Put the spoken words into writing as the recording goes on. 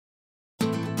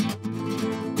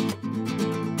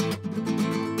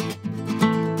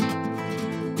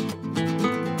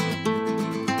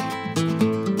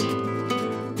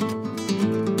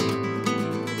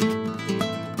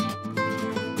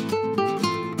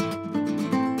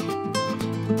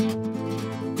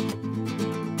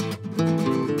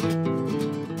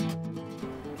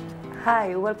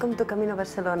Hi, welcome to Camino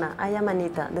Barcelona. I am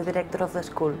Anita, the director of the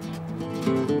school.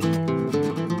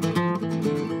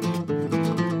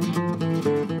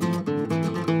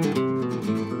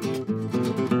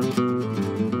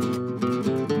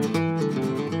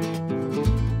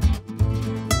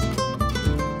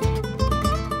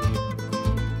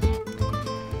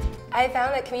 I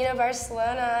found that Camino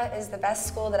Barcelona is the best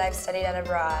school that I've studied at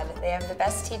abroad. They have the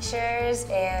best teachers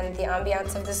and the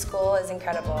ambiance of the school is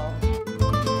incredible.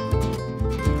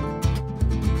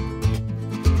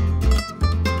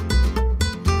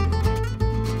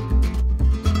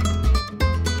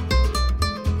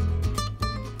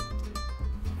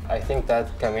 I think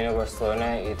that Camino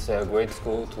Barcelona is a great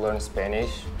school to learn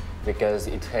Spanish because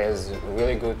it has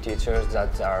really good teachers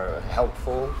that are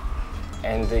helpful,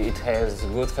 and it has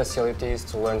good facilities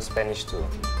to learn Spanish too.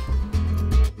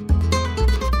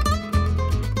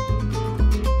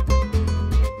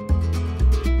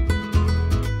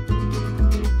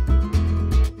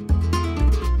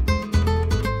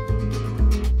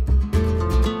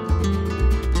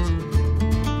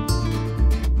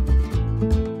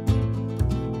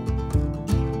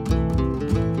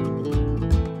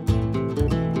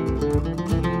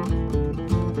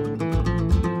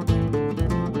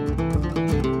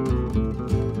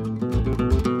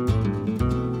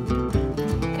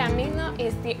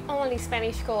 Is the only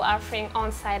Spanish school offering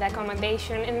on-site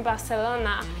accommodation in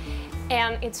Barcelona,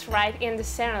 and it's right in the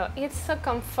center. It's so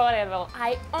comfortable.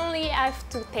 I only have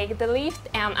to take the lift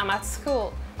and I'm at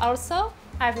school. Also,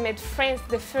 I've made friends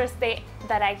the first day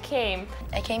that I came.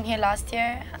 I came here last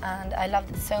year and I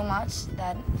loved it so much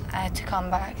that I had to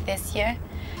come back this year.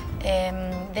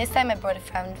 This time I brought a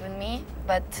friend with me,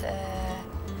 but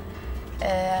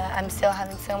I'm still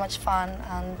having so much fun,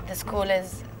 and the school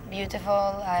is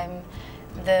beautiful.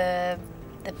 The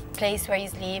place where you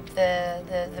sleep,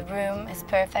 the room is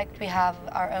perfect. We have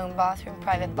our own bathroom,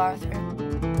 private bathroom.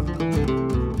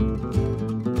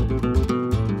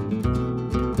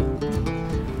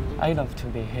 I love to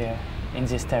be here in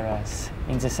this terrace,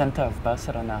 in the center of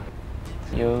Barcelona.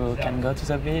 You can go to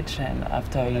the beach and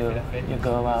after you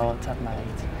go out at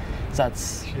night.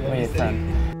 That's really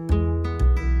fun.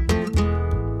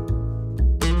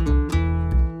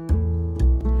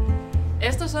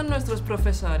 Estos son nuestros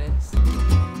profesores.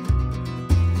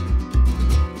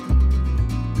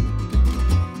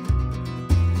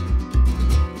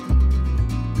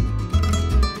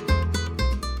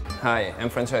 Hi, I'm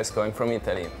Francesco, I'm from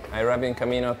Italy. I arrived in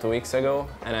Camino 2 weeks ago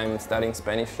and I'm studying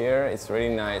Spanish here. It's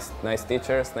really nice. Nice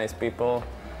teachers, nice people,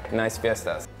 nice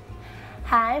fiestas.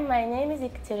 Hi, my name is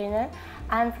Ekaterina.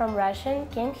 I'm from Russia and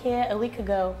came here a week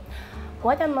ago.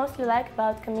 What I mostly like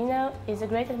about Camino is the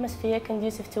great atmosphere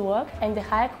conducive to work and the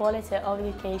high quality of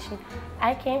education.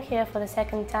 I came here for the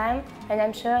second time and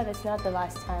I'm sure that's not the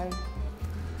last time.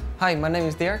 Hi, my name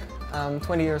is Dirk. I'm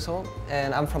 20 years old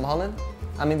and I'm from Holland.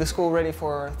 I'm in the school already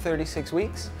for 36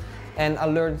 weeks and I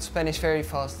learned Spanish very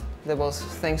fast. That was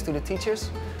thanks to the teachers,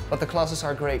 but the classes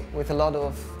are great with a lot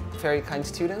of very kind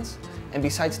students. And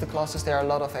besides the classes, there are a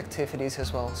lot of activities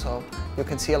as well, so you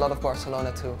can see a lot of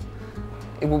Barcelona too.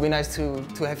 It would be nice to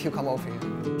have you come over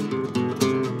here.